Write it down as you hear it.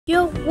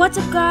Yo, what's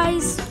up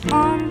guys? Today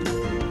I'm making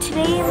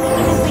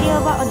a video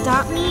about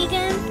Adopt Me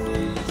again.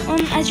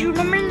 As you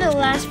remember in the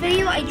last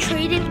video, I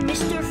traded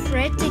Mr.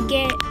 Fred to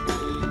get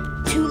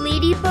 2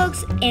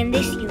 ladybugs and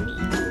this uni.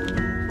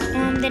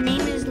 The name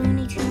is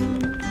Looney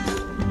Tunes.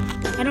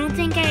 I don't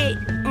think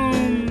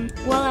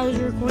while I was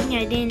recording,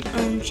 I didn't,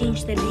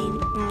 change the name,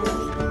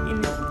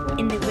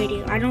 in the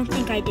video. I don't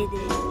think I did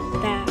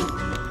that.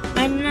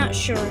 I'm not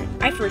sure.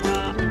 I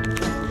forgot.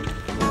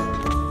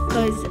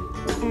 Cause,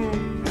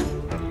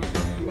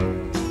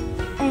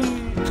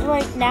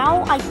 right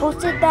now, I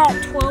posted that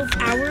 12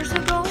 hours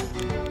ago.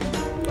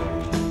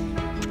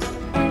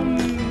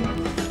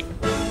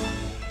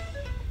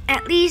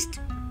 At least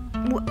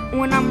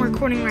when I'm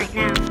recording right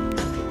now.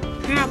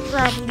 I'm not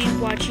probably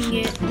watching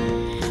it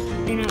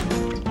in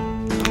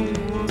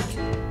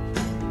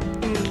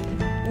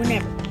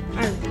whenever. I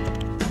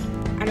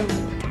don't know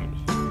what time it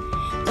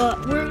is. But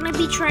we're gonna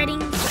be trying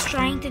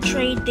to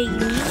trade the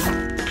unis.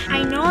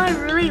 I know I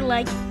really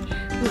like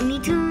Looney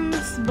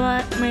Tunes,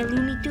 but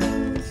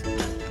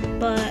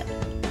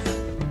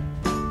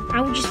I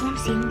would just want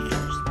to see them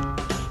first.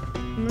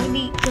 I'm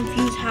really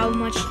confused how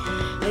much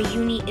a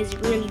uni is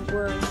really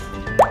worth.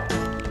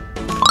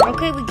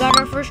 Okay, we got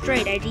our first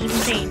trade. I didn't even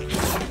say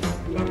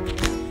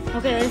anything.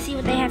 Okay, let's see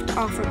what they have to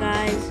offer,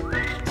 guys.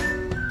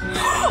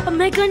 A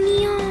Mega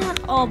Neon!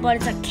 Oh, but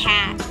it's a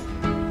cat.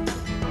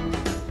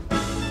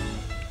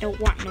 Don't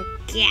want no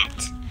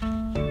cat.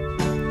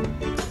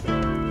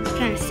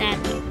 Kind of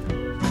sad though.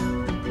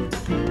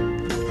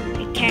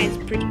 The cat is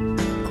pretty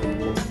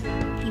cool,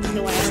 even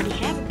though I already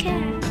have a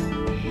cat.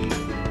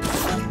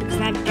 Because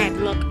I have bad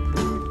luck.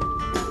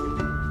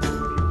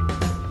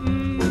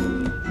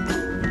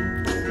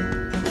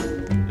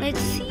 Let's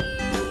see.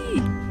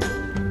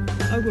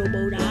 A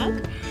Robo-Dog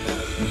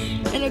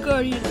and a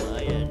Guardian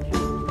Lion.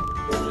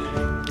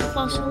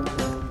 Fossil.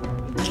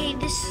 Okay,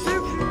 this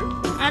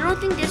server. I don't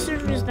think this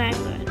server is that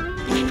good.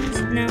 Let's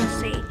now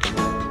say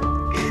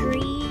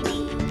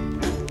trading.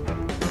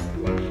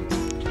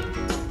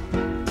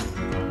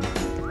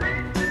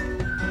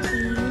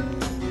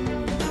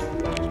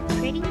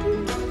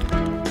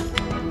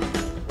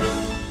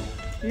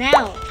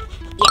 Now,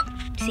 yeah,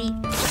 see,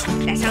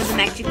 that's how the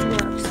magic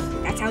works.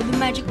 That's how the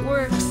magic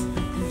works.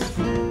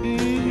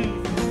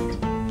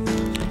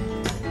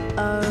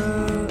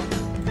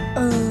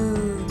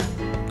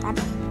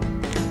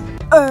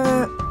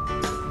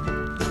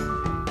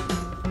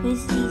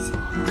 This is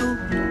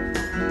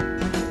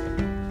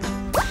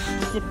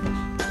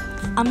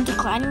I'm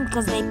declining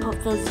because they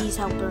put the Z's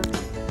helper.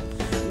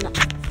 No.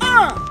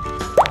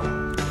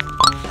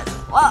 That's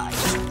why.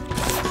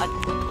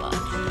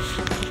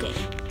 Okay.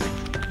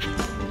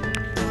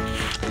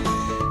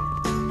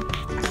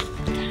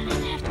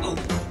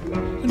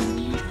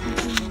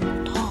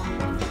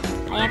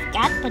 I have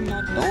cat but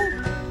not dog.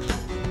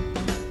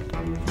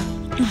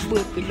 2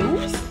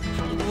 buffaloes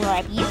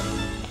right here.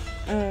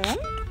 And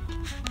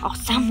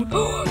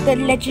the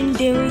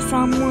legendary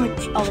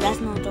sandwich. Oh, that's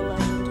not the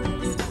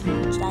legendary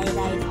sandwich that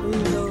I've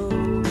heard of.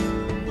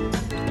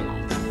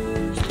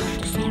 It's not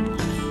the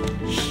sandwich.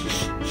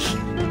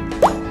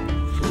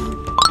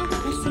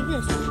 Let's see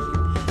this.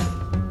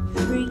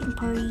 Freaking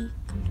party.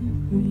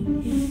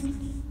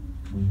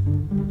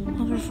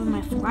 Over for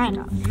my fly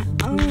dog.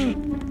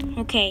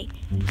 Okay.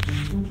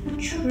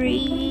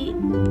 Trading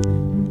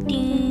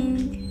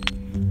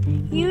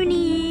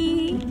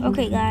uni.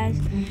 Okay, guys.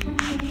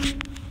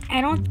 I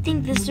don't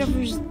think this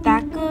server is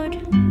that good,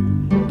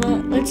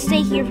 but let's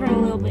stay here for a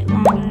little bit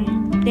longer.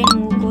 Then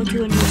we'll go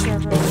to a new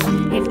server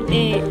if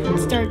it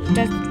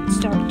doesn't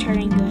start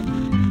turning good.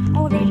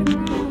 Oh, there's a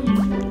ground.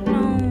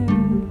 No.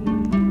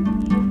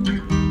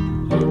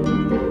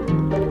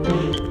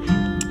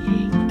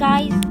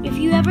 Guys, if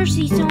you ever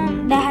see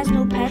someone that has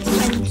no pets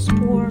and is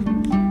poor,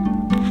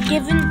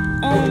 give him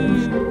a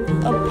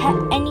pet,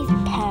 any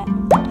pet.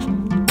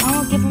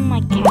 I'll give him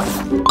my cat.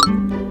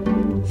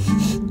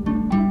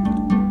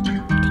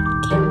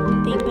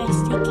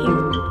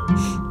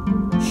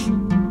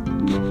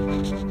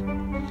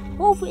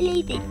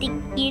 Hopefully they take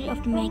care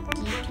of my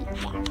kitty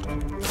cat.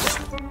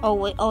 Oh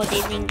wait, oh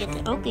they didn't get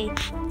it. Okay.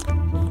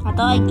 I thought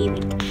I gave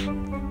it.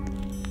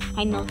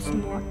 I know it's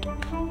not.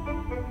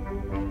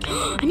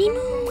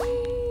 Honeymoon!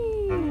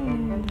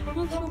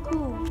 That's so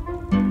cool.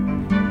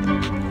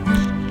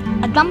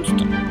 A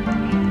dumpster.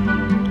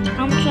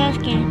 How much trash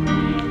can?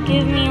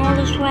 Give me all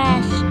the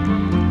trash.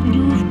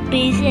 Use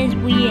base as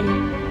wheel.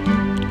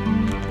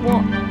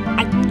 Well,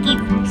 I can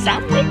give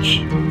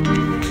sandwich.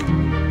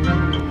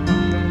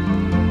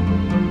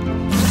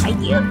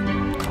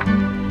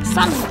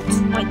 Sandwich.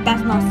 Wait,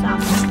 that's not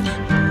sandwich.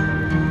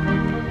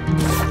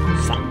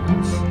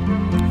 Sandwich.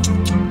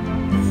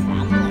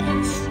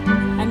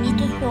 I need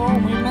to throw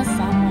away my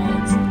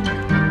sandwich.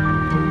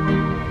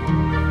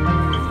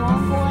 Throw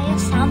away a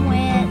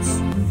sandwich.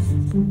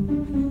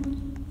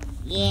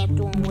 Yeah, I'm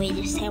throwing away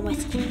the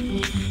sandwich.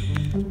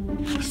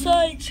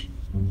 Besides,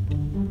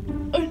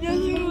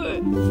 another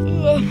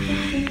one.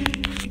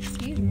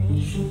 Excuse me.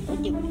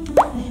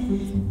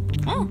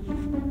 Oh.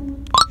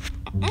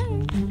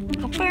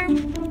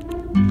 Confirm.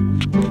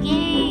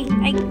 Yay!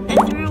 I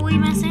threw away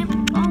my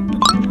sample. Oh,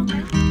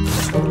 okay.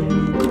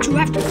 But you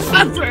have to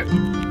effort.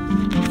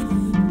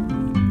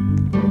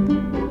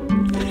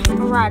 A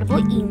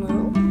rideable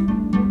emu.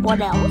 What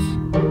else?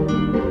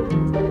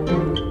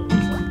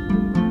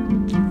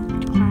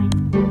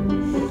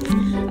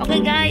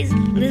 Okay, guys,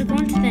 let's go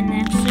into the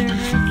next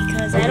server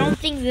because I don't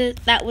think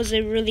that was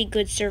a really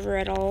good server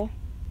at all.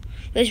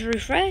 Let's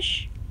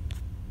refresh.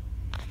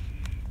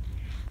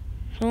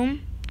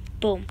 Boom.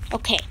 Boom.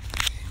 Okay.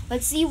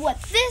 Let's see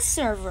what this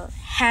server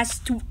has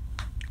to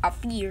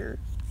offer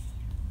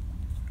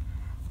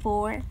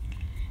for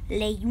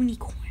Le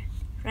Unicorn.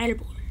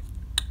 Rideable.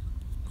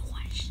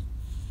 Watch.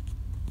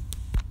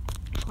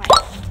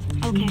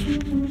 Okay.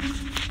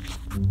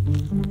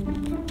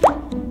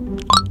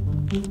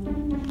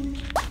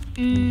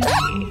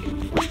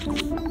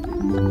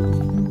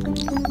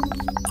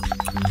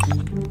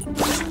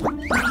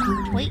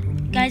 Wait,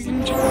 guys, let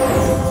me check.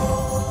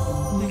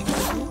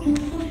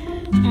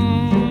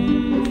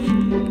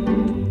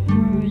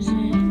 Where is it?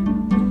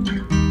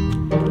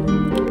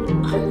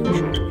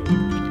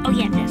 Oh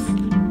yeah, this.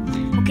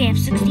 Okay, I have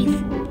 64.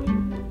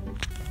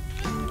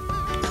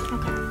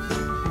 Okay.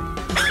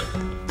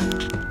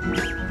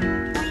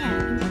 Oh yeah,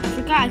 I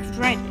forgot I could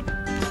ride it.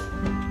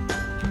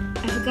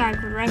 I forgot I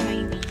could ride my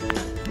UV.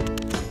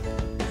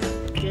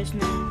 Just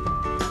now.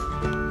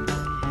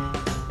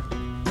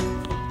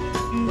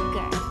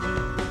 Okay.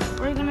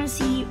 We're gonna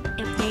see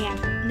if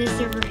this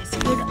server has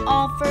good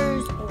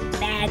offers or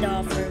bad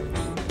offers.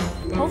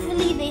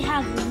 Hopefully they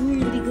have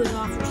really good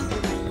offers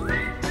for me.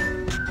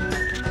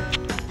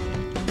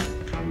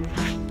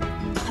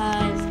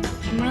 Cause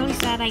I'm really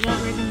sad I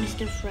got rid of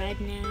Mr. Fred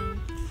now.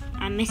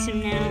 I miss him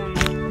now.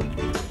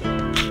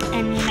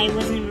 And when I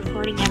wasn't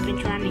recording, I've been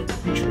trying to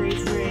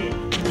trade for it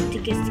to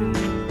get some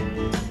clothes.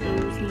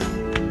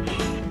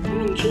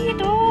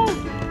 Cheeto!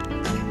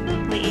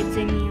 Wait, it's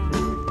in here.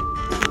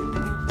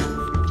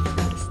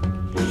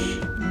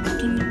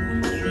 Give me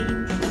one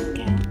trading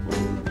cow.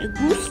 A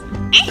goose?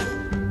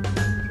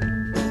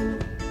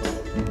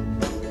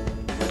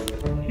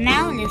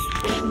 Now let's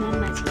switch my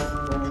magic.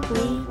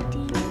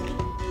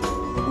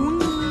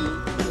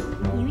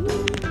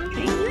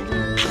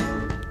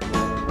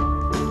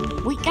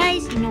 Wait,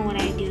 guys, you know what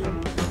I do?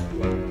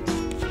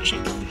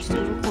 Check if we're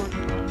still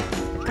recording.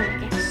 Go,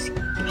 yes.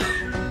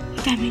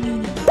 Diamond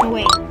Uni. Oh,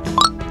 wait.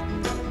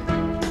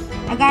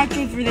 I gotta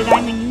trade for the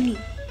Diamond Uni.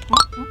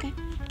 Oh, okay.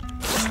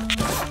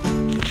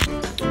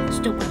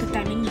 Still with the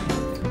Diamond Uni.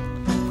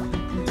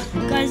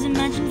 Guys,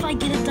 imagine if I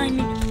get a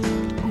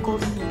Diamond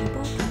Golden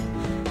Ladybug.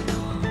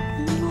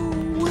 No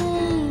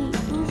way.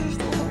 Those are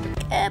so hard to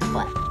get,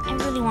 but I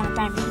really want a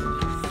Diamond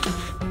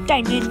Uni.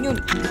 Diamond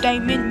Uni.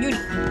 Diamond Uni.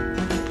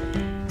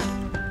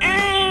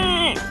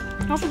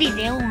 Hopefully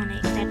they'll want it,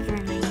 except for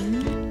my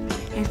uni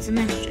and some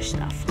extra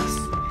stuff.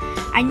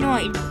 I know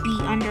it'd be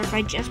under if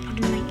I just put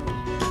in my uni.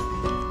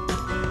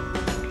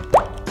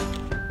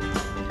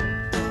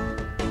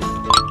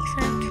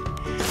 Except,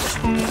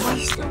 I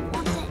still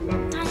want that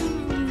diamond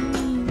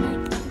uni.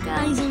 Like,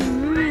 guys, I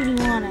really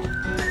want it.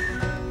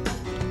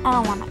 I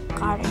don't want a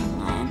garden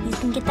land. You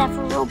can get that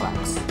for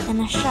Robux in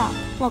the shop.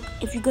 Look,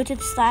 if you go to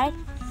the side,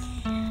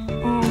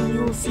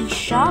 you will see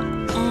shop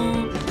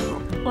and.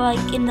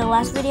 Like in the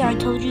last video, I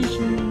told you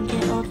can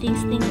get all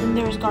these things, and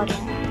there's garden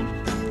land.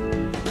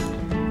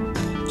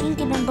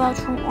 Thinking about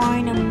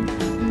trying to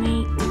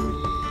make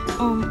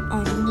a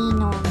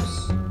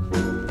Ninos.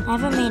 I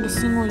haven't made a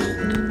single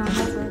Nino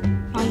ever,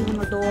 not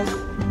even a dog.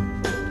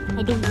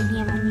 I didn't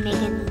even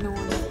make a Nino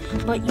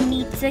one. But you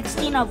need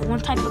 16 of one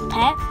type of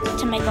pet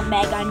to make a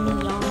Mega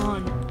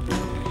Neon.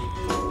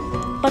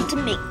 But to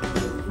make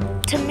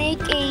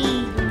a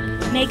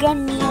Mega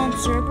Neon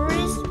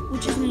Cerberus,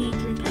 which is my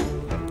dream pet.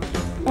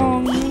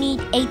 You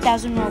need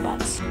 8,000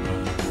 Robux.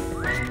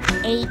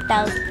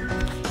 8,000.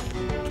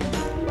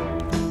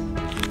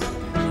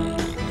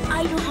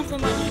 I don't have the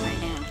money right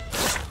now.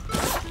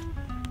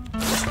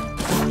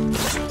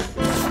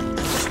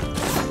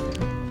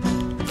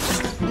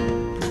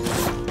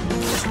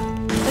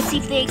 Let's see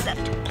if they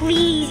accept.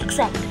 Please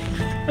accept.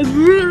 I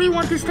really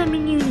want this time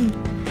in uni.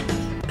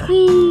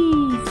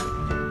 Please.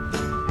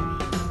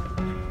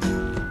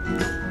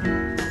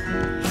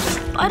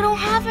 I don't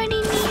have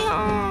any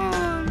neon.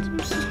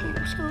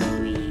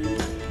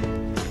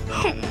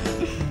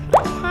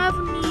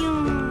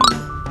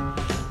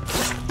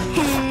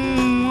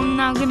 I'm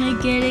not gonna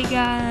get it,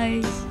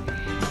 guys.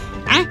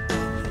 Huh?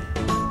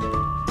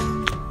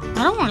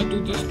 I don't want to do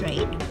this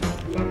trade.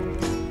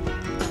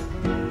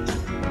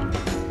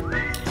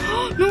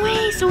 No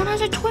way! Someone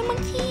has a toy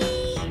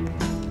monkey.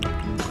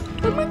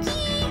 Toy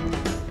monkey.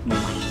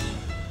 Nice.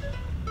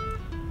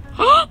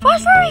 Oh,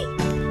 Fosbury!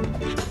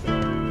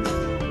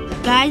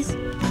 Guys,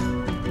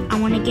 I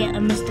want to get a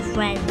Mr.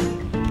 Fred.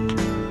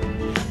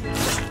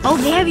 Oh,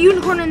 they have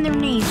unicorn in their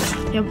name.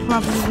 They'll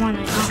probably want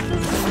it.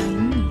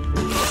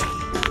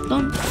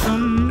 Dun,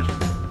 dun.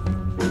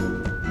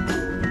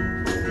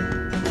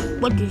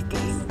 What is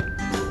this?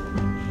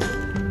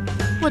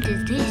 What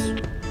is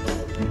this?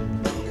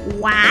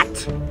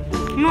 What?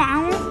 No, I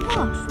want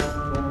pause.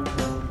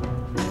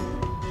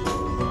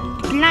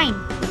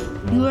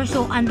 99. You were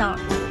so under.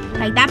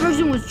 Like that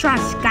person was trying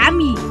to scam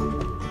me.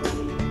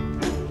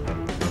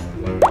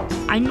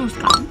 I know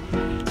scam.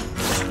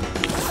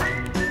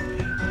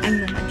 I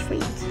know my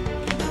trades.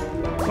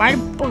 Right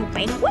above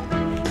banquet.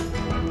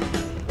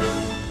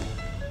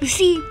 You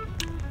see,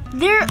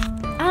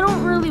 I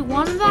don't really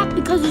want that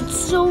because it's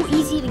so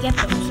easy to get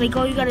those. Like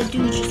all you gotta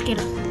do is just get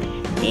a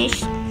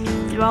fish,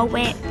 throw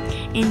it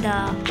in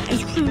the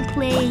ice cream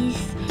place,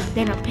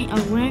 then a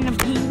random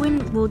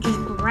penguin will just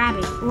grab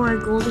it, or a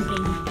golden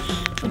penguin.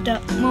 But the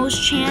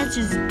most chance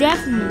is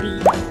definitely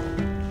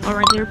a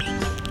regular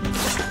penguin.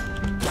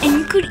 And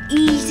you could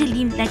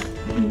easily like,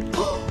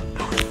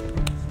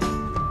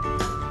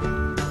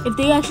 if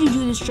they actually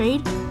do this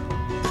trade,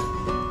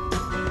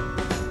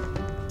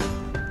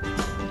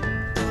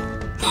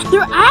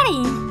 they're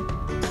adding.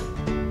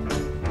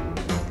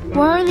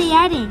 What are they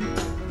adding?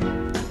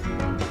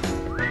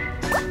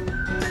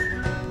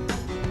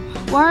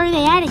 What are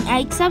they adding? I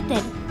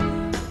accepted.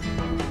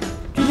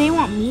 Do they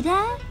want me to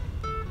add?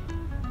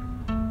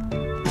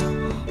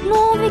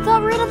 No, they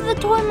got rid of the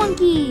toy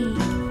monkey.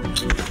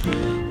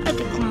 I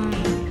decline.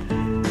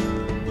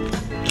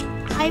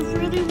 I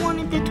really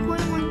wanted the toy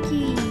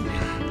monkey.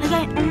 Like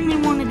I only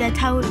wanted the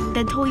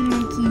toy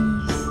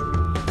monkeys.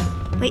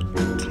 Wait.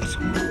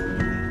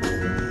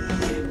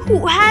 Who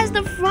has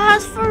the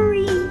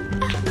phosphorus?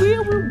 I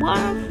really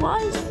want a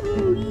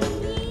phosphorus.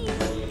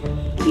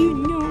 You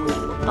know.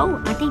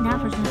 Oh, I think that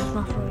person has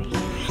phosphorus.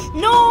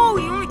 No,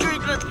 you only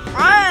trade with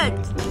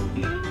friends.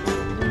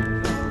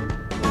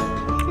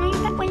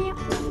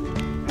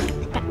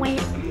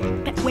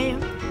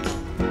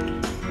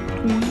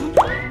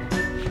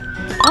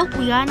 Oh,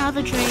 we got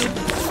another trade.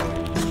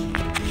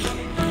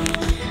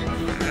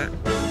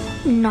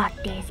 Not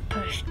this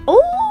person.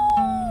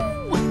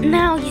 Oh,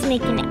 now he's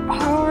making it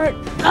hard.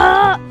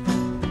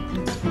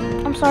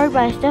 I'm sorry,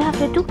 but I still have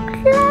to do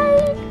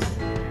Clyde.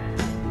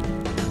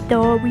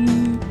 Sorry.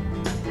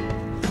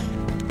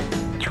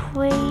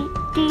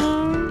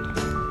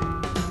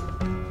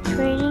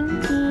 Trading.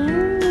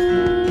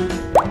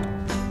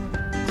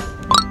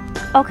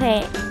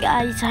 Okay,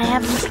 guys, I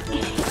have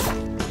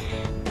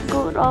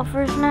good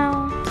offers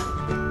now.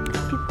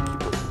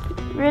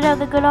 Get rid of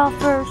the good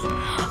offers.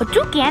 A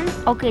toucan.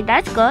 Okay,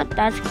 that's good.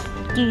 That's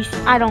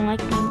decent. I don't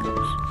like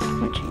mangoes.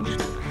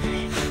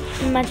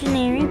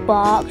 Imaginary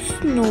box.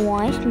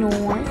 Nice.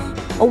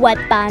 A wet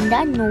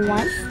panda.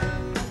 Nice.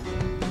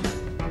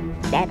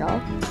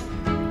 Better.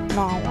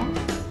 Narwhal.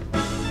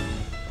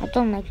 I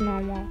don't like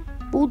narwhal.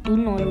 Who do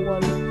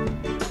narwhal?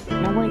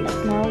 Now I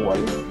like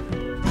narwhal.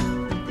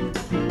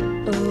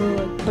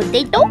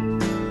 Potatoes.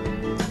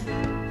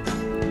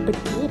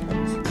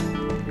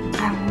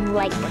 I don't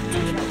like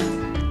potatoes.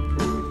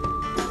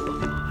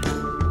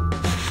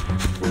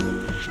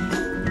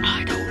 I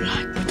don't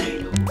like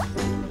potatoes.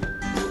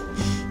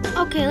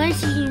 Okay, let's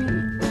see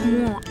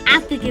more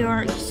after the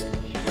arts.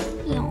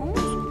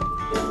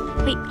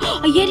 Wait,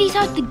 a Yeti's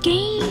out the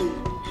game.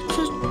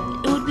 So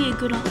it would be a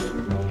good offer.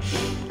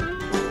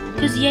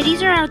 Because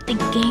Yetis are out the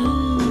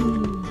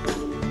game.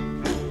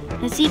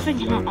 Let's see if I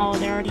can. Oh,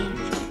 they're already in.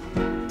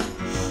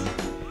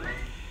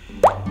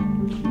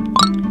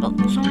 Oh,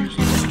 someone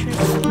sent me a trade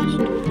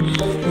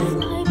request.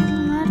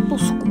 Flying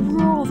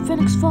squirrel, a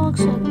phoenix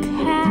fox, a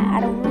cat. I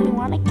don't really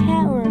want a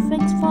cat or a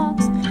phoenix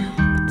fox.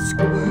 But the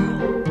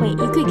squirrel. Wait,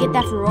 you could get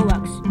that for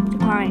Robux.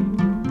 Decline.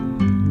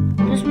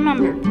 Just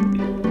remember.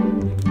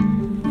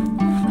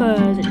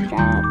 Because it's a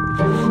job.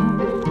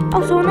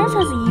 Oh, someone else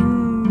has a U.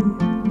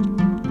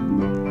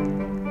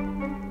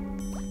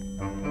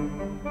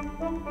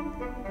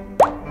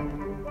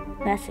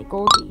 That's a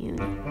golden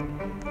unit.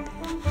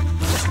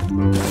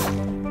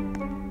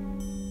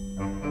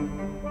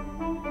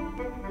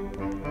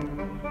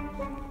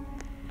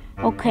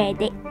 Okay,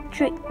 they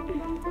trick.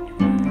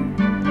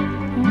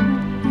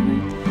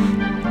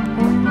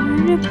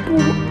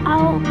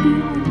 I'll be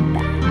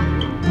back.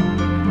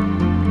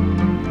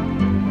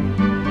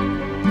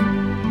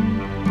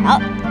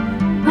 Oh.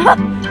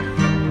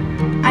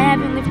 I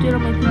haven't lifted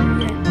up my finger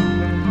yet.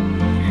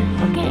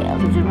 Okay, I'll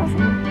lift it up.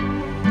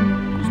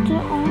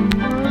 Still on.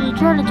 They're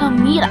trying to tell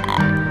me to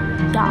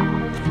add. Yeah.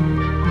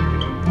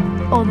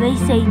 Oh, they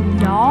say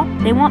no.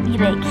 They want me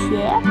to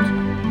accept.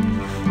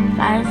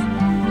 Guys,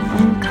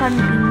 I'm trying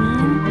to be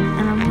mean,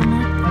 and I'm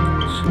gonna.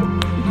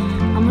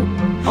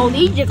 Oh,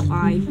 they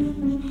declined.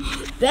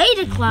 They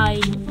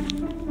declined.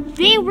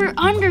 They were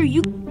under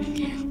you.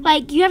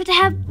 Like you have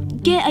to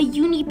get a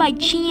uni by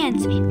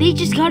chance. They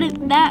just got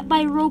it that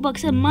by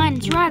Robux, and mine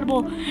is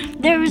ratable.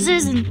 Theirs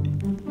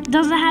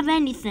doesn't have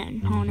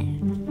anything on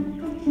it.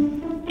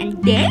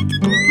 And then.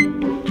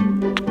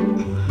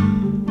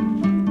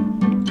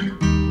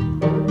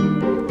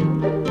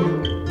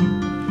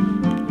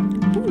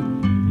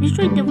 Let's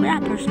trade them with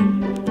that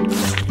person.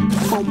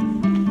 Boom.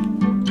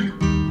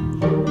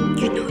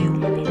 You know you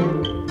want it.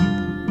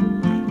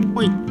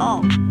 Wait,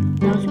 oh.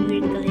 That was a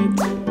weird glitch.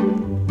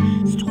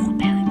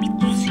 Strawberry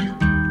milkshake.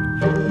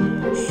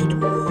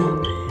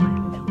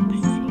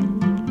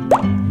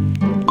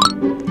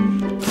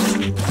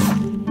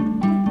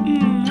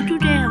 What do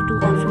they have to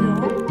offer?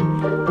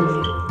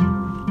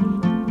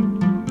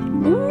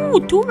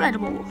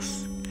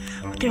 incredibles.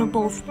 But they're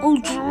both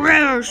ultra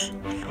rares.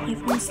 I don't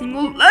have one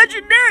single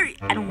legendary.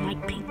 I don't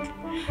like pink.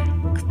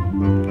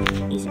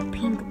 It's a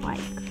pink bike.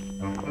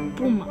 A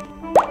Puma.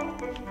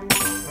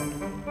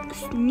 A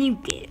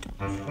Snicket.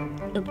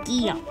 A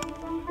Gia.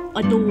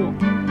 A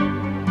dog.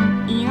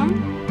 And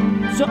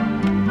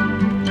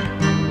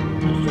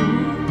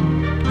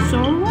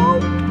Zoro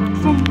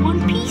from One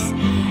Piece.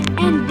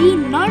 And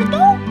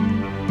Leonardo?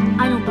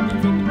 I don't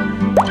believe it.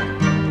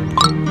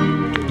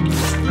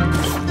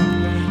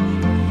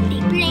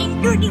 They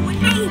playing dirty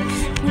with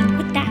knives. Wait,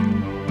 what's that?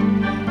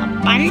 A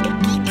bandit?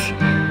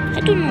 I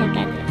don't know what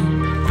that is.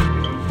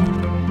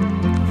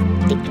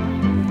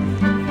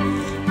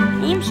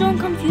 I am so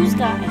confused,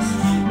 guys.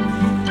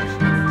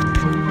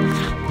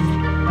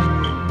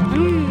 I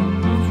don't know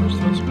if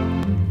this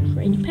one.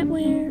 Ready pet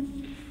wear.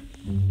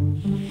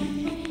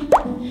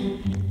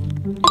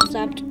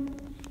 Accept.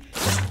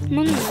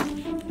 No.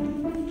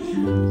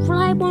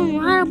 Flyborn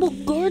rideable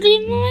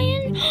guardian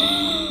lion?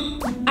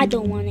 I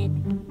don't want it.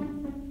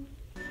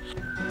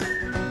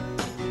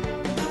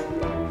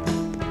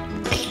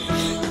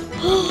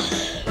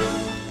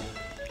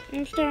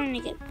 I'm starting to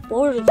get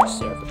bored of this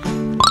server.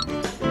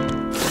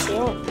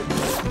 They're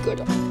good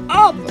up.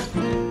 I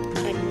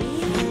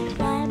need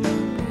Flyborn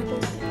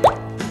rideable.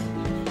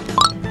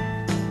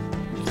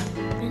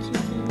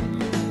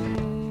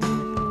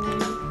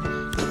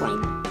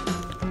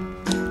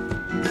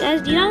 Guys,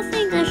 do y'all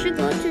think I should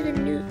go to the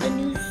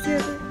new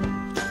server?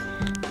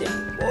 Get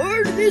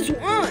bored of this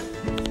one.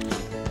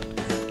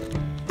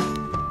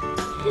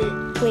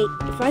 Wait,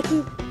 if I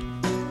can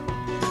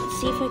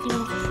see if I can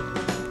offer.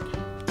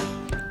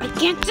 I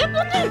can't tip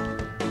on it.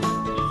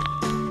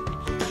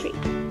 Trade.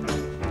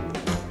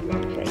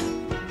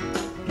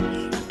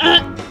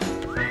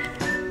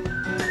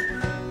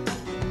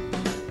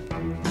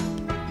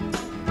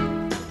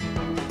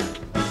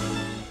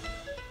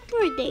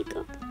 Where'd they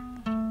go?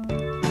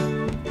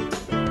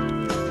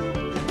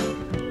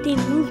 They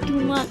move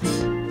too much.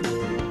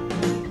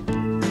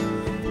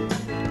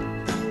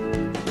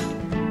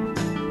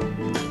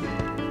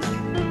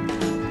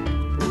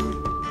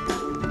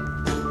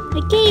 I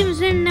can't even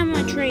send them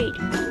a trade.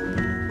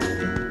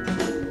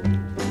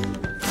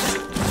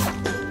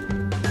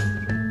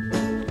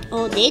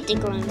 Oh, they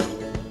declined.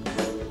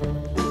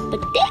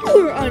 But they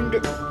were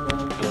under.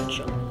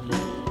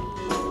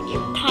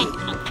 You're kind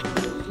of.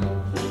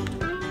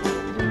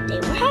 They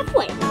were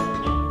halfway.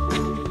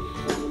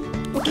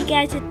 Okay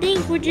guys, I think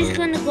we're just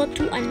gonna go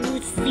to a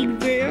new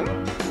server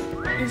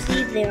and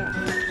see there.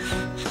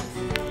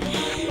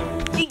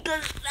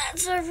 Because that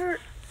server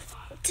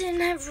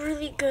didn't have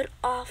really good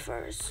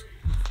offers.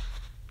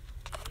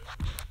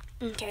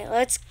 Okay,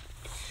 let's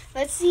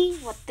see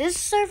what this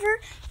server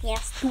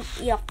has to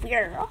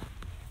offer.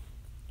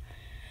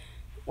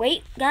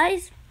 Wait,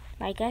 guys.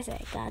 Like I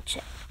said, I gotta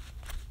check.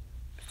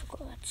 Let's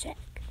go check.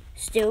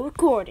 Still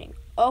recording.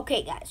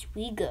 Okay guys,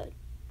 we good.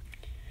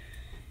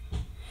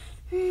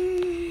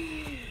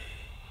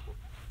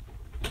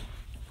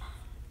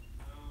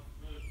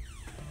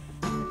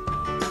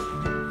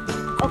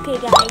 Okay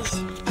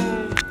guys,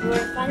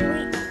 we're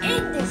finally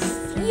in the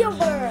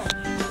server.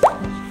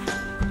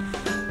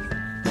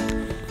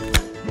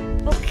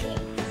 Okay.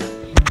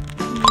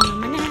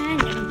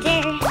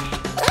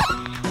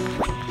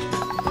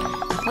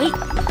 Wait.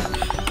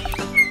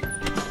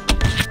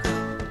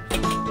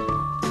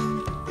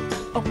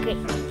 Okay,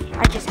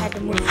 I just had to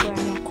move where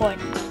I'm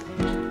recording.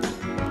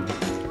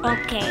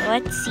 Okay,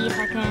 let's see if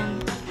I can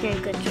get a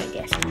good trick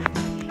this time.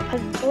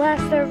 Because the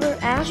last server,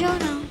 as y'all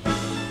know,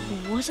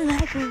 wasn't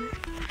that good.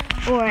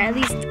 Or at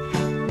least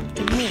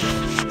to me.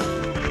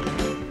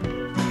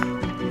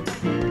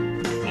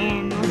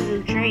 And most of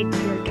the trades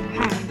were to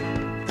come.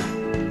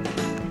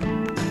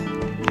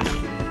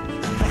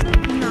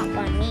 Not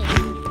by me.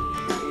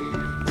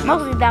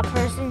 Mostly that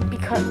person,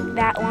 because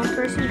that one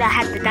person that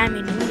had the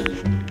diamond uni.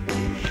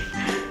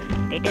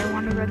 They didn't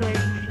want a regular.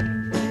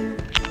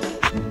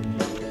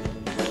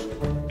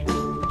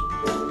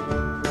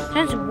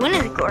 Since when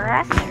is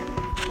grass there?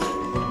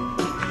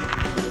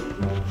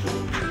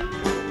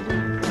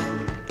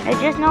 I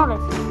just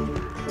noticed.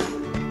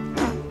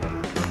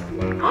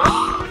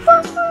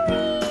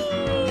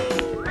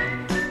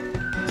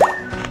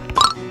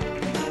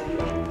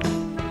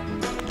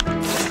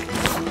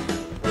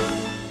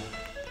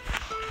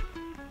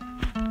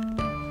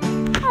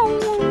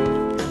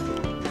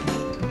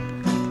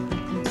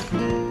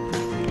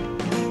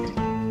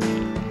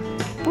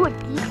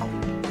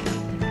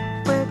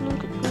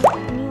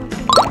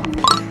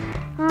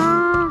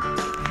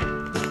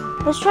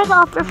 Let's try to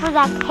offer for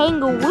that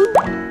kangaroo.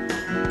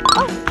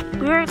 Oh,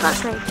 we already got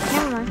trade.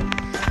 Never mind.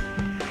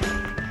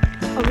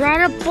 A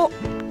radical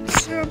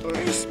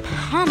Cerberus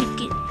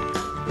pumpkin.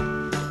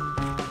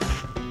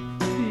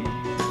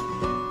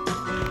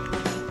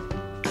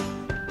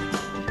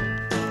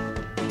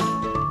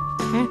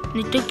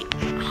 They took it.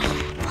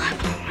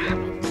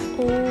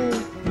 Oh,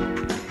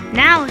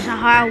 now it's a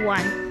hard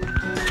one.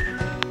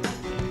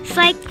 It's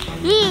like,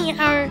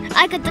 yeah,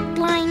 I could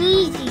decline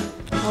easy.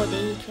 Oh,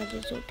 they tried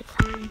to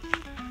decline.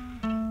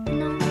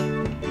 No.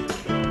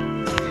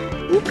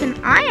 who can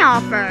I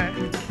offer?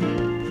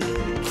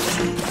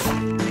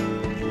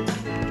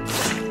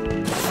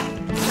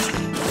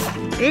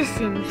 This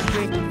seems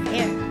pretty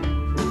fair.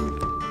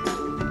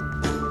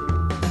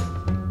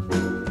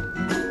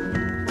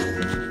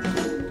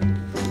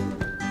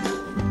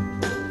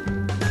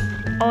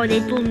 Oh, they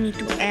told me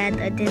to add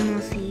a demo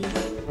seed.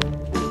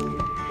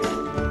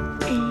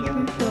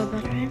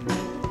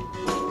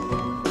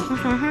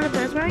 Huh, the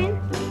best Ryan?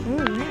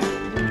 Oh, yeah.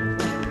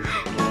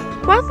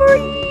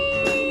 Raspberry!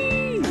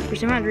 For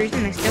some odd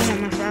reason, I still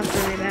want my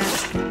raspberry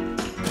back.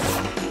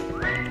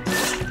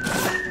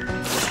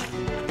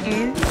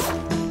 And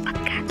a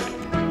cat.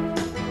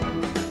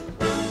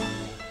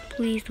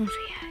 Please don't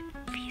say hi.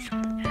 Please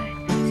don't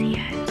say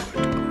hi.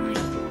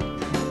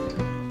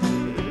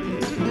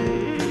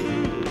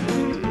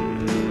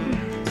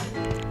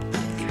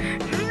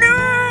 No!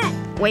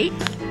 Wait,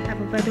 I have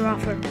a better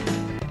offer.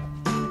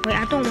 Wait,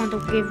 I don't want to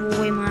give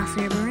away my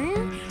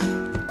servers.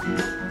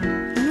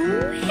 No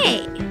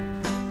way.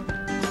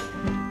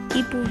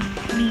 People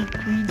be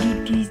greedy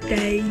these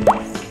days.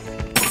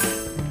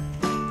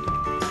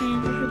 And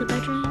go for the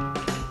bat dragon.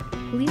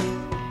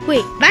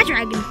 Wait, bat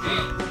dragon.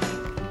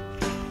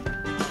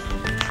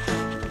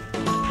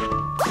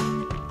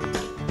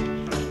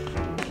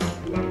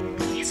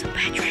 He has a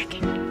bat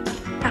dragon.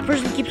 That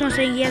person keeps on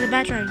saying he has a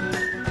bat dragon. I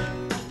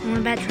want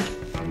a bat dragon.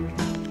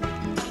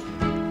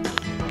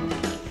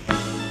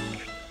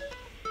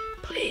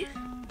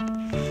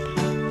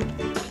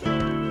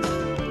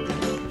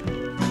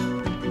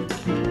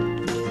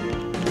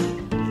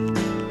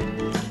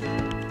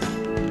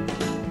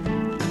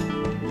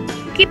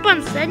 Keep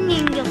on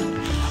sending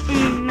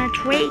my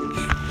trades.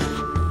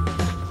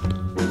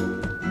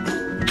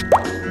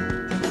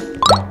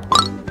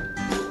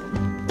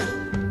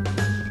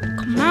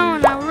 Come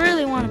on, I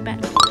really want a bet.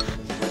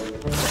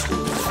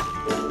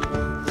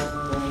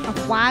 A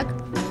flag,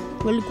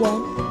 really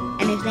grown,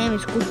 and his name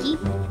is Cookie.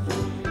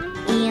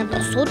 And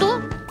a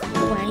soda,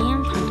 oh, I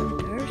am kind of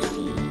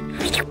thirsty.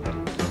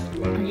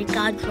 And it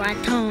got dry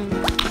tongue.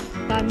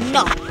 But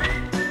no.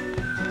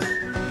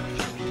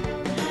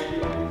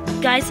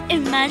 Guys,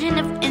 imagine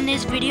if in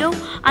this video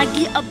I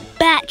get a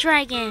bat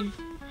dragon.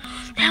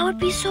 That would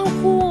be so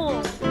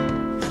cool.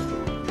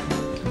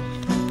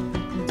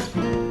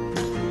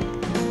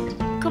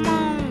 Come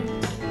on.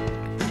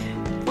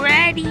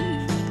 Ready.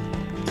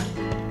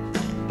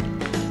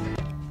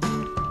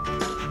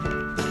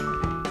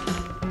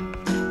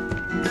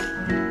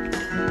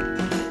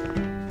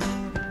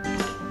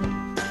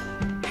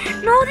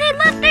 No, they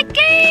left the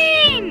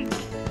game.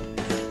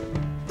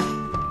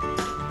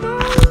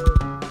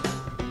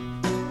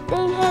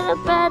 A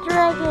bad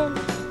dragon.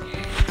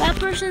 That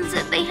person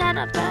said they had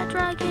a bad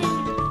dragon.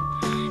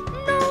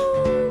 No.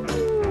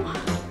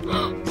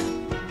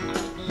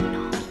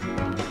 No.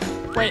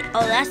 Wait,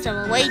 oh, that's a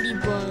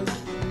ladybug.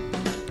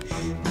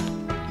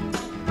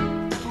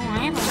 Oh, I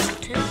have a one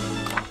too.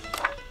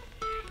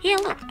 Yeah,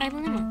 look, I have a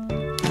lemon.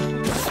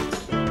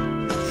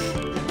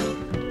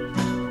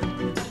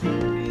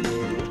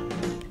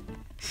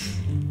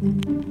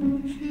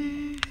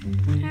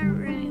 I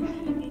really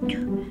need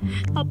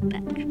a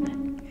bad dragon.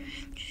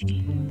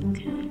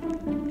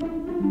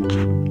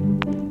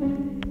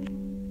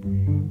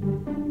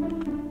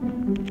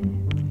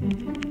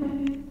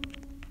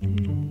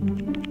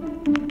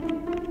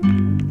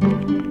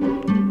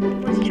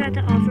 Let's try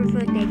to offer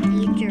for the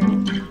teacher.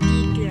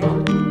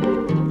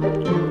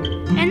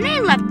 And they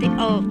left it.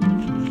 Oh,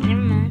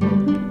 never mind.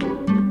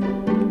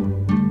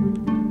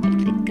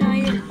 The guy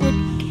that would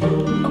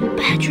a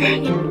bat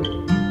dragon.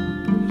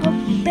 A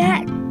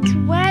bat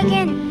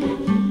dragon.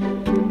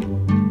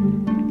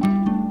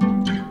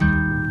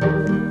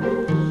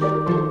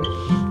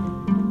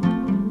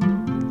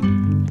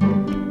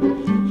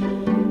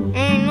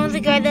 The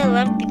guy that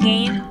left the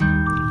game.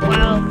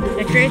 Wow,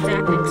 the trades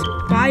app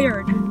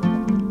expired.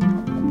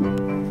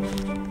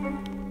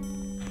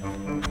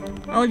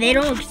 Oh, they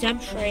don't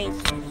accept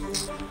trades.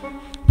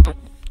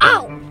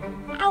 Ow!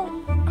 Ow!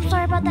 I'm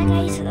sorry about that,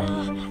 guys.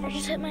 I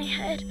just hit my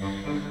head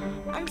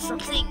on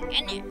something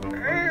and it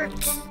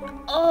hurts.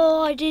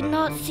 Oh, I did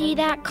not see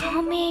that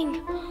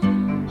coming.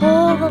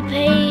 Oh, the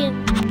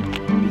pain.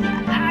 The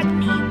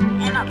agony.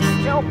 And I'm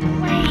still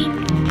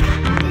playing.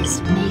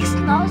 This makes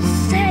no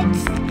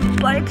sense.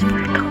 But it's for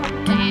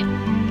content.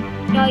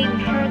 Y'all even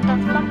heard the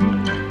thump.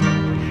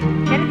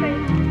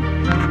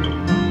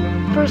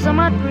 For some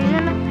odd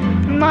reason,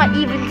 I'm not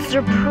even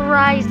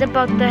surprised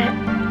about that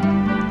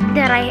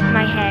I hit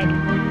my head.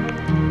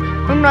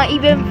 I'm not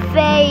even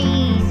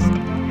phased.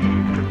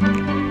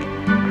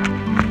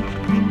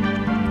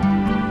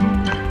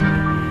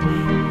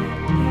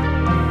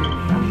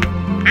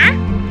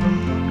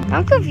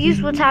 I'm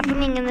confused what's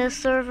happening in this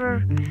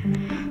server.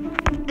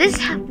 This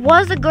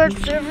was a good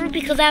server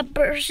because that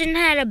person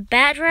had a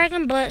bat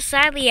dragon, but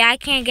sadly I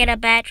can't get a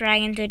bat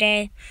dragon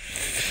today.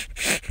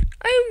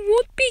 I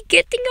won't be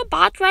getting a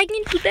bat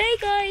dragon today,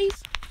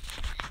 guys.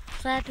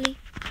 Sadly.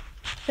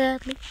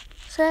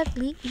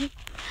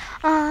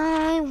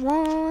 I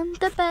want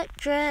the bat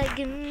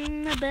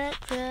dragon,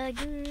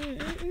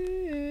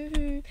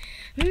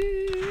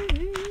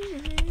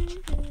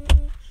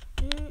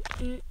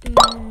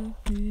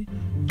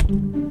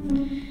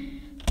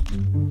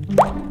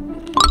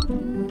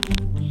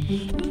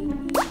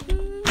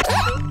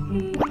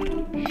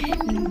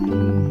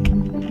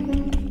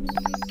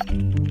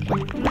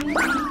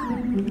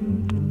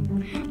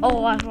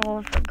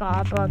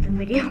 forgot about the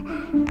video.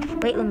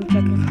 Wait, let me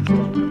check if it's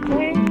still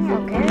recording.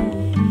 Okay.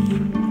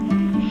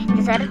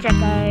 Just had to check,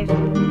 guys.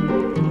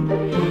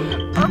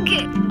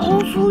 Okay,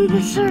 hopefully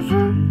the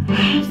server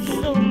has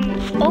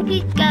some OP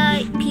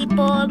guy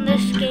people in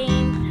this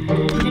game,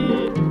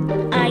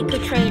 and I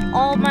could trade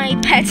all my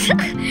pets for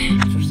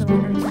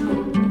some reason.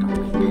 All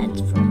my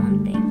pets for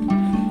one thing.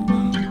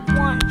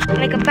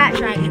 Like a bat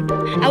dragon.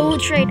 I will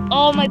trade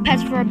all my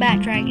pets for a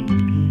bat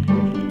dragon,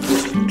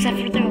 except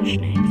for the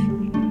ocean eggs.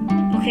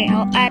 Okay,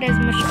 I'll add as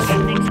much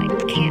ocean eggs as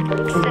I can,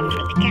 except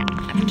for the cat.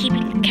 I'm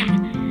keeping the cat.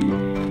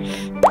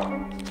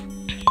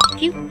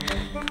 Cute.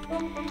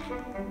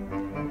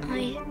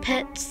 My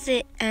pets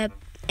sit up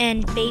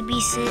and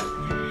babysit.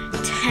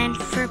 10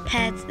 for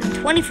pets and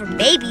 20 for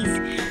babies.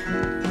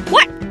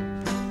 What?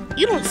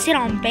 You don't sit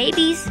on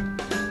babies.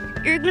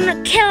 You're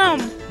gonna kill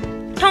them.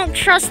 Don't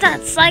trust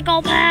that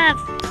psychopath.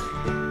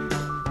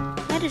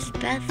 That is a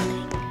bad thing.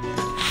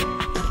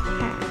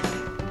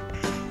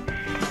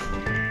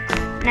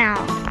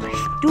 Now,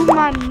 let's do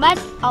my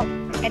magic. Oh,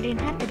 I didn't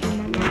have to do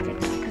my magic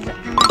because the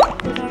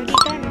magic was already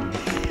done.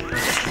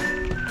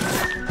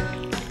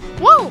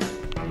 Whoa!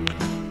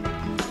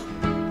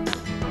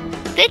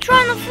 They're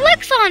trying to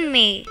flex on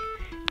me.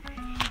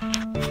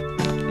 I'm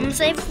gonna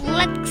say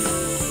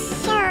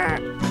flexer.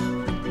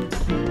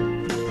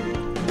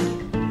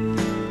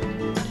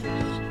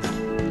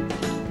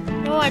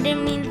 No, I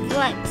didn't mean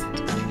flexed.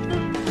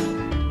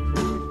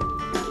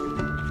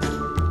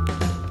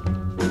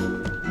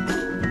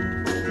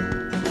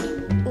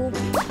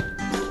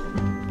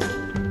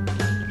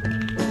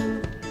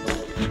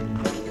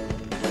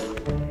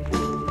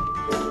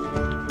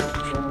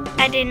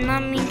 I did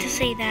not mean to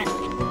say that.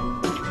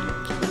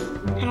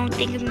 I don't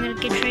think I'm gonna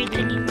get trades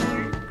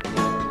anymore.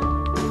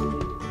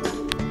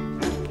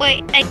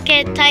 Wait, I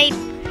can't type.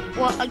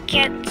 Well, I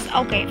can't.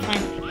 Okay,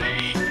 fine.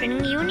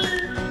 Training uni.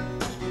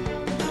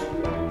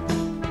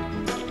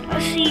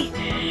 Let's see.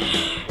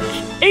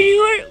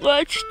 Anyway,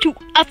 let's do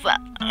alpha.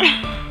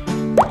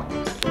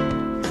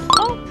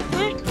 Oh,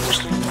 first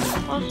person.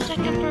 Oh,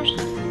 second person.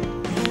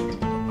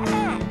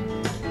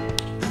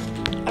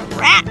 A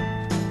rat.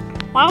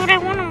 Why would I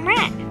want a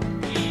rat?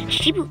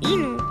 Shibu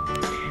Inu.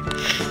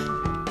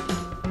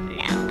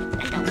 No,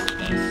 I don't want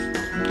this.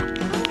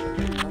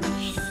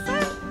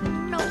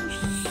 No,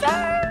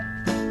 sir.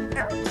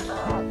 No,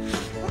 sir.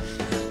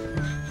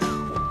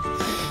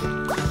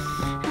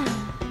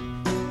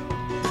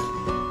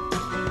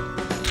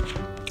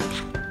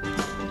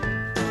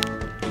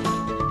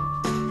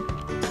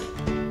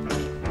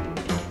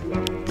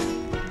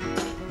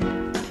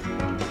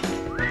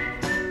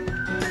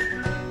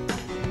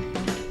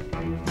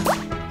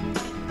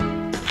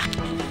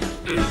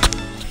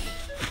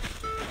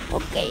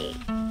 Okay.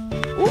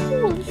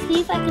 Ooh, let's see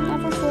if I can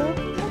offer for a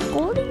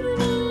golden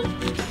uni.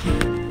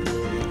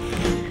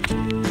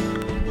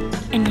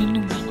 And then no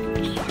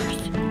yours.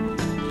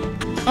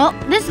 Oh,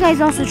 this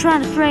guy's also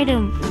trying to trade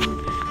him.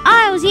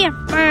 I was here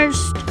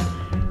first.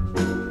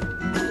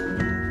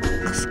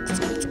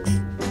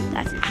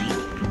 That's it.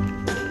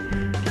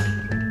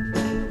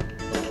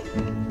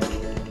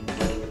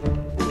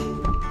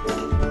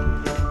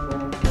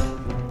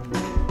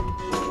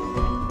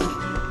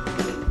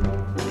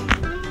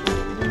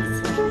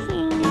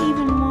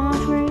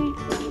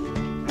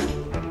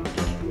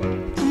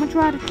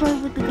 Try to play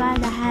with the guy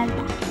that had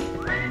that.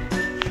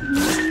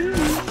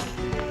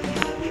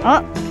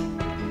 Oh.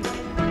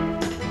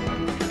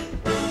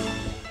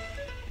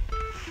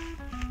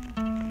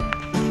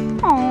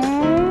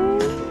 Oh.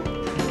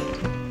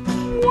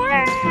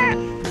 What?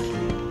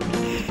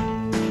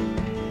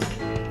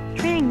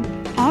 Trading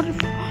all the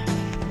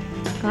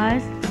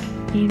guys.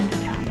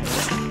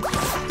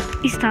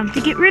 It's time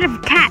to get rid of a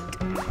cat.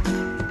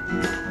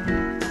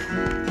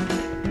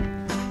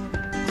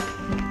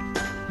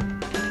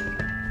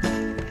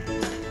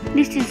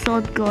 This is so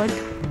good.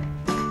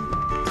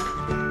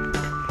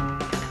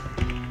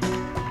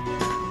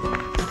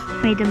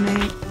 Wait a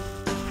minute.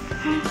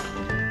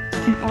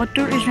 An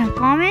otter is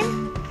uncommon?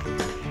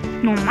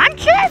 No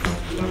manches?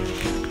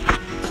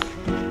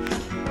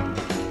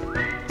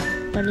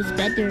 But it's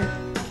better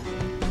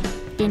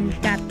than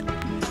that.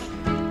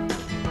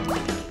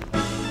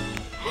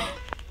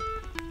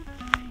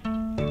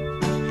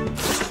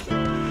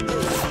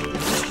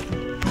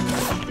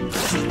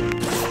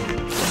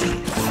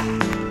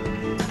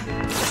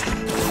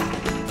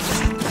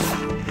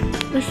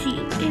 Let's see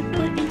if they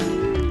put in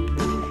uni.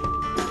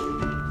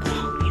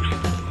 Oh, you know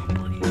they won't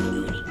put in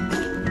uni.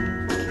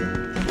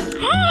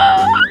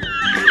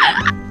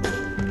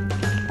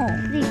 Oh,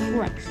 they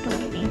flexed on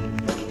me.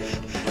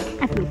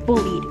 I feel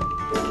bullied.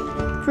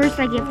 First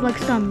I get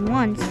flexed on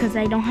once because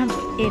I don't have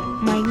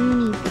my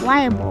uni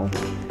flyable.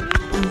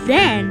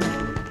 Then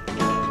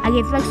I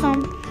get flexed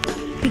on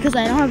because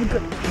I don't have a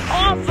good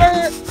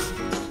offer.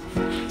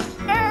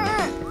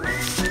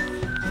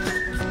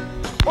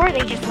 Or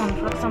they just want to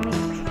flex on me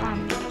for fun.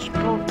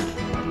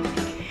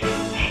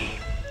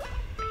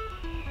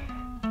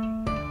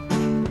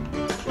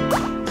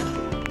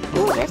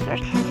 Ooh, this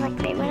person has like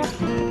they would have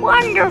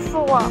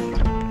wonderful offer.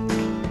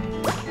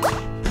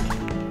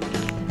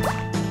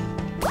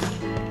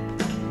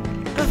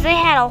 because they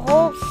had a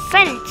whole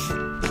fence.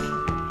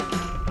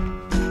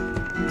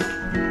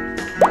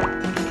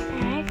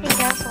 And I think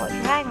I saw a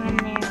dragon in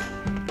there.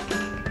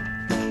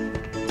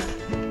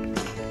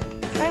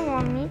 I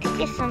want me to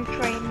get some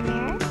trade in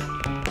there.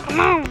 Come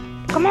on,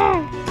 come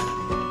on.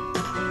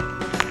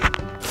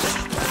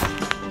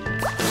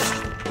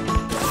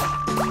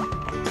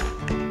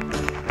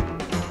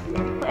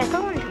 I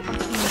don't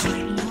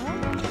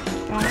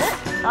want to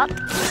up.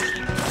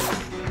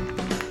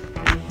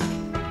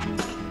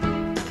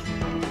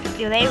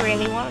 Do they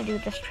really want to do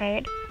this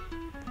trade?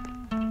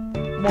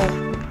 Whoa.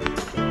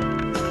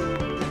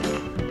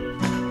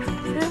 I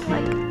feel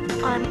like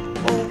I'm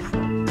over.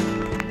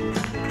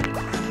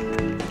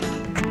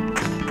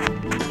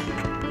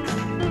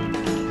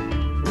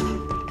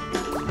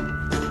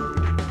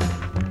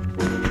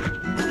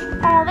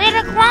 Oh, they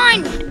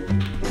declined!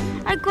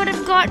 I could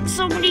have got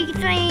so many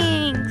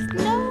things.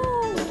 No.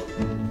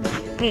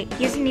 Wait,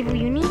 here's an evil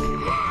uni. I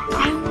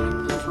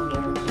want an evil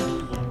uni.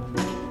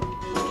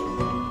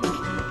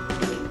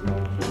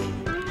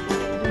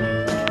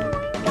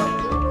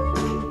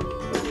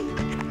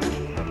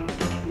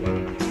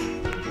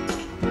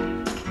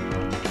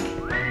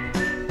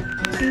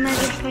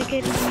 Imagine if I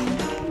get one.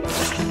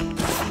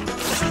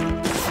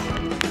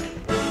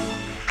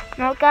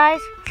 No,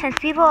 guys, since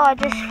people are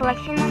just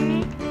flexing on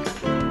me,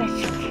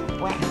 let's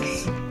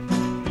flex.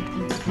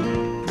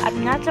 I'm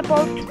not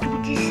supposed to do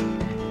this.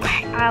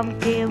 I'm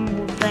getting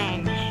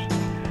revenge.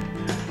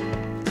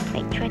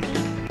 Wait, 20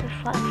 to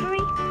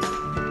flattery?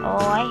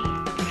 Oh,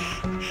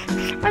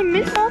 I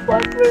missed my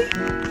flattery.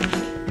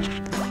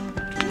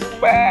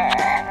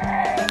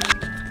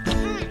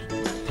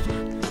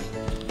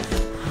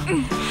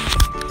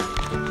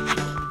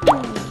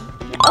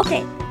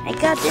 Okay, I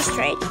got this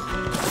trade.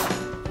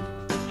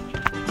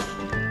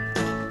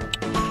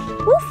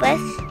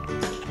 Woofus.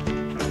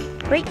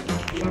 Wait.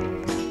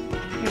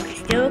 Okay,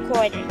 still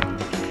recording.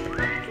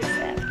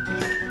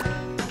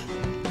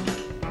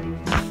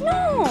 No!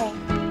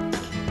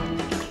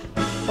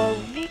 But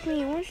make me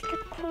one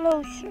step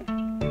closer.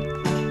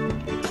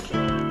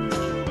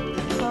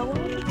 But what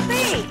was the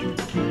trade?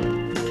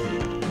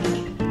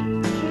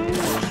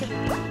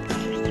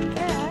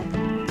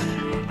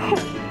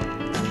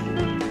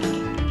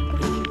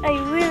 I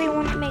really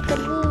want to make a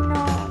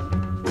Nino.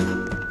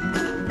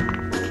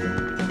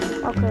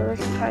 Okay,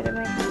 let's try to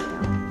make a Nino.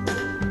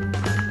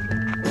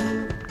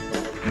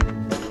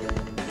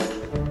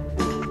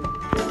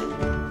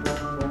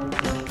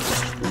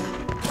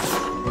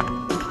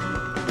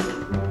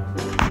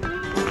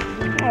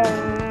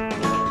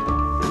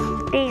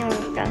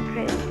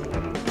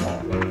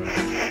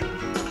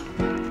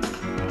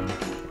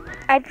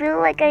 I feel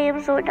like I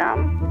am so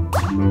dumb.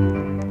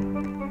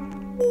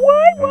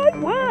 What?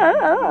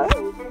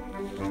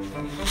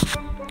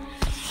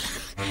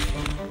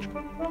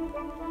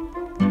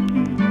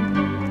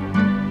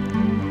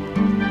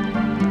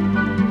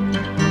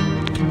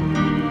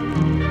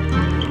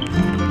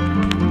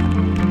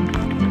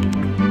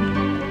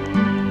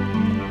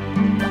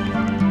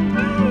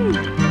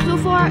 So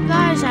far,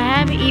 guys, I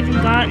haven't even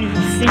gotten a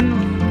single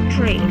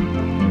trade.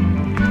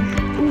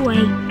 Oh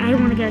wait, I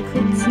want to get a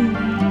quick zoom.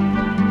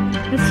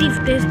 Let's see if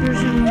this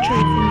person will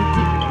trade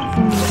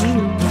from the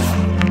uni.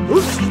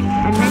 Oops, I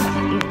meant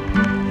it.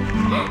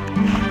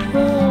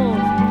 Oh,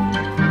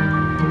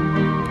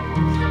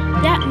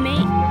 that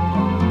may.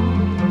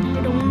 I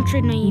don't want to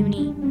trade my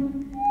uni.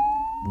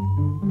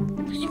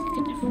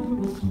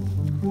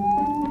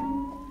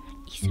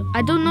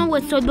 I don't know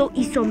what solo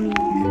iso means.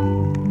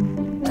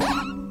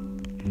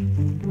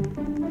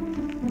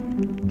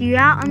 Do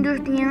y'all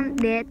understand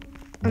that?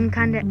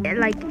 Kind of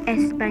like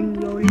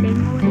Espanol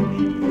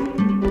language.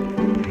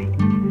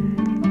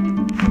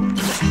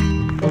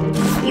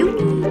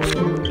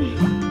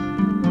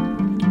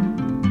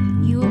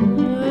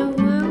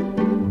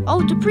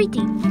 Oh, the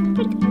pretty.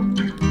 Let's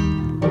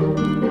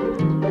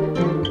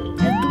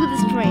do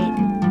this trade.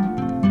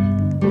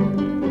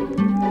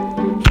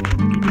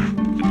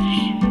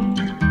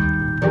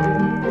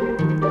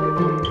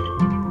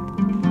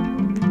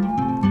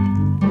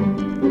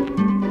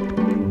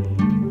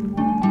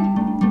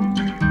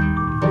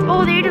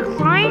 Oh, they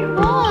declined?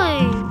 Why?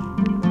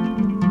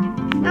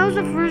 That was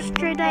the first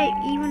trade I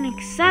even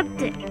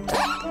accepted.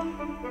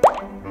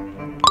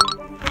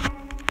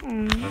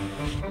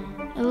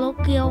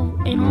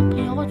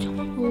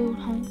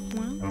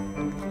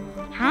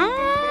 Huh?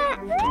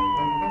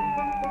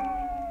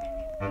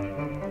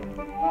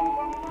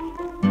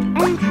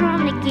 I'm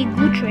trying to get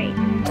good trade.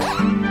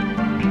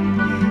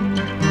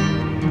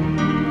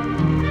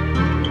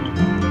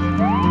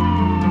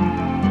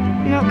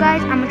 No,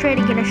 guys, I'm gonna try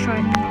to get a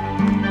short.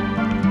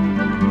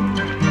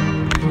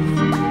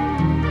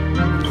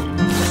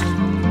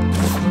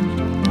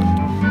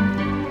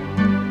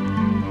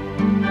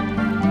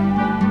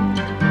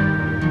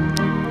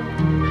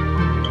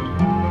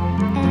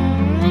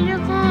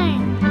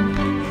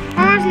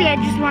 I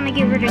just want to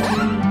get rid of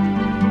them.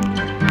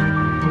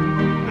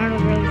 I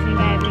don't really think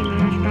I have even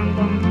a strong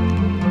bone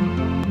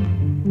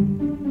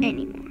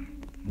anymore.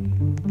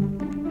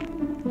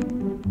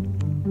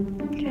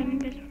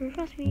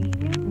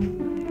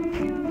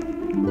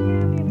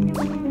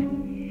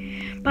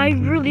 But I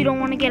really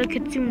don't want to get a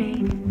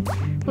kitsune.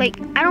 Like,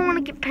 I don't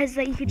want to get pets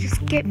that you could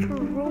just get for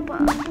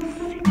Robux.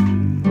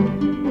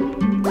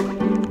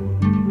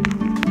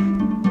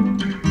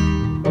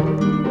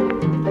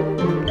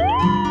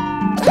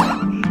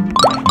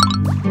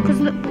 Because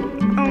the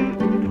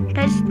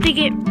pets to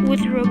get with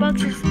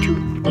Robux is too.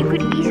 You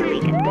could easily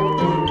get them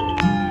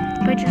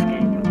by just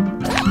getting them.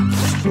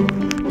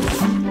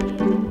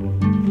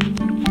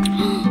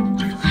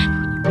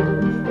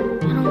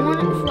 I don't want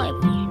a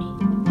flyboy.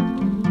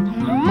 I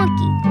want a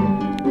monkey.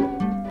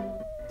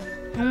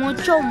 I want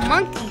your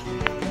monkey.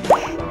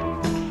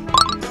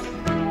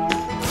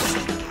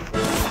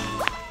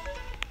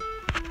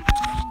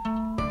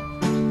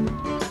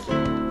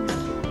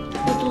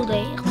 What do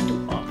they have to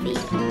offer?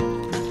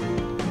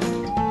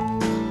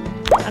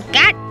 A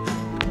cat.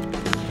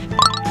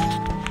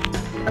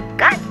 A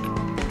cat.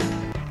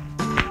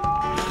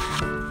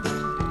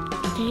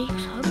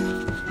 Takes up.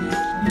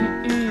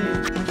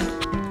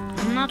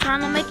 I'm not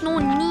trying to make no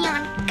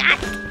neon cat.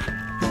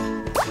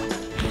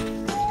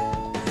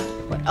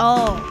 But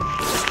oh,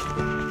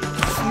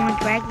 I want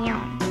to drag me on.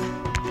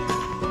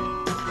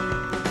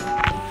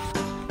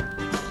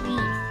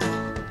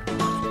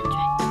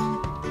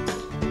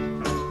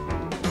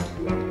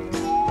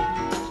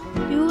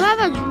 You have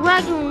a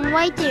dragon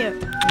right there.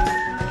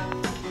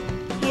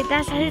 Yeah,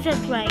 that's a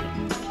dragon.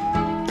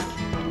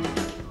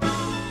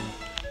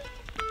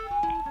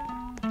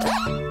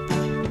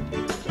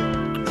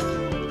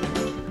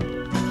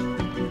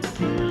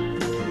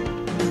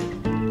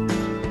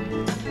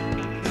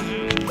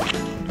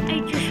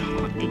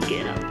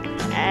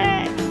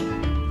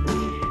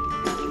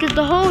 Because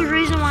the whole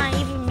reason why I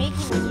even make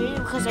this video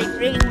because I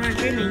really want to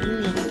join my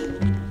union.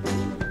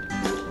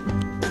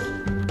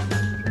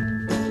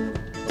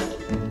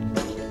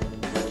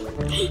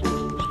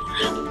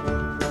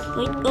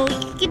 Wait, oh, you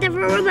can get that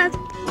for Robux.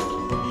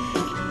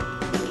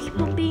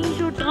 Stop being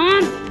so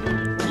dumb.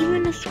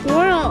 Even a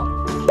squirrel.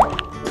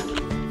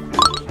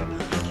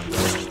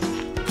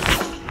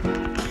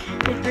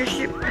 The first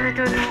ship I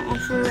don't know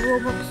offer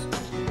Robux.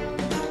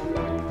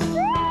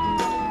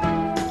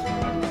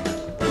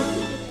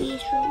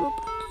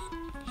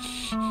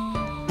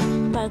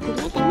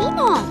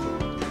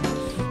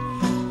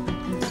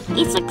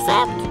 It's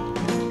accept.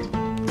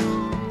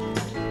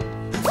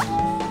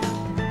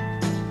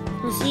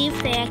 We'll see if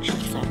they actually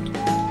accept.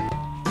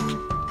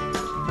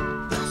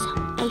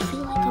 I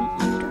feel like I'm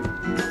under.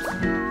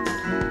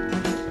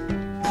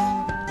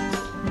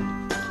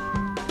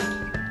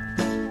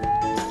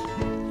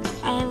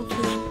 I have a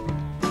feeling.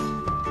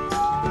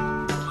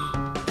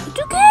 It's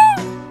okay.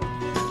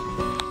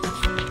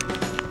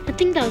 I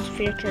think that was a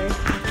fair trade.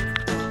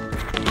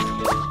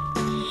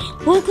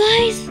 Well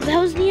guys, that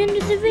was the end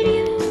of the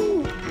video.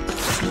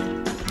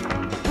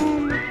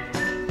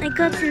 I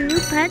got some new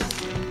pets.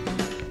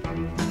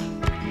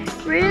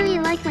 Really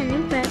like my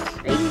new pets.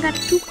 I even got a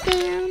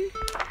toucan,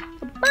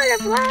 a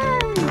butterfly.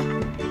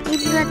 I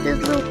even got this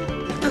little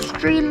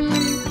Australian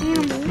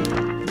animal.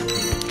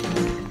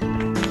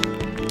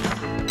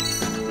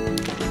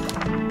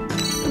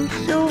 I'm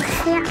so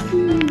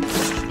happy.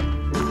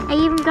 I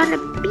even got a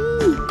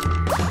bee.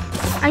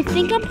 I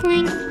think I'm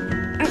playing.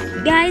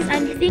 Guys, I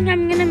think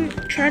I'm gonna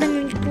try to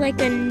make like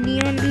a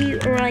neon bee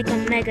or like a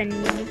mega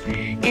neon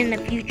in the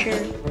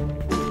future.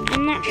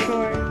 I'm not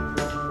sure.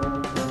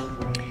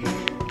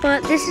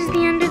 But this is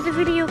the end of the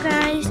video,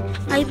 guys.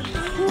 I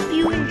hope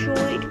you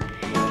enjoyed.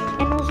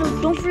 And also,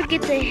 don't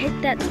forget to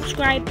hit that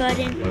subscribe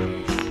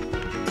button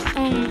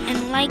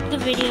and like the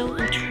video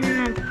and turn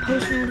on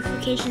post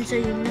notifications so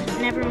you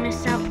never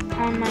miss out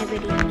on my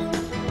videos.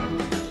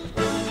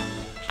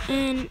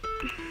 And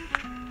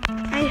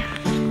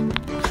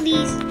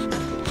please,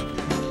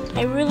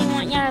 I really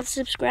want y'all to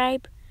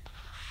subscribe.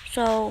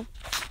 So,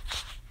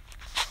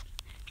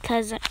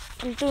 because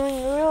I'm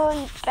doing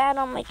really bad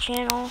on my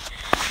channel.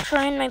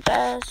 Trying my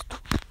best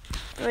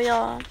for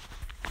y'all.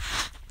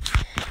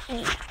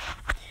 Anyway.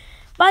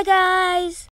 Bye, guys.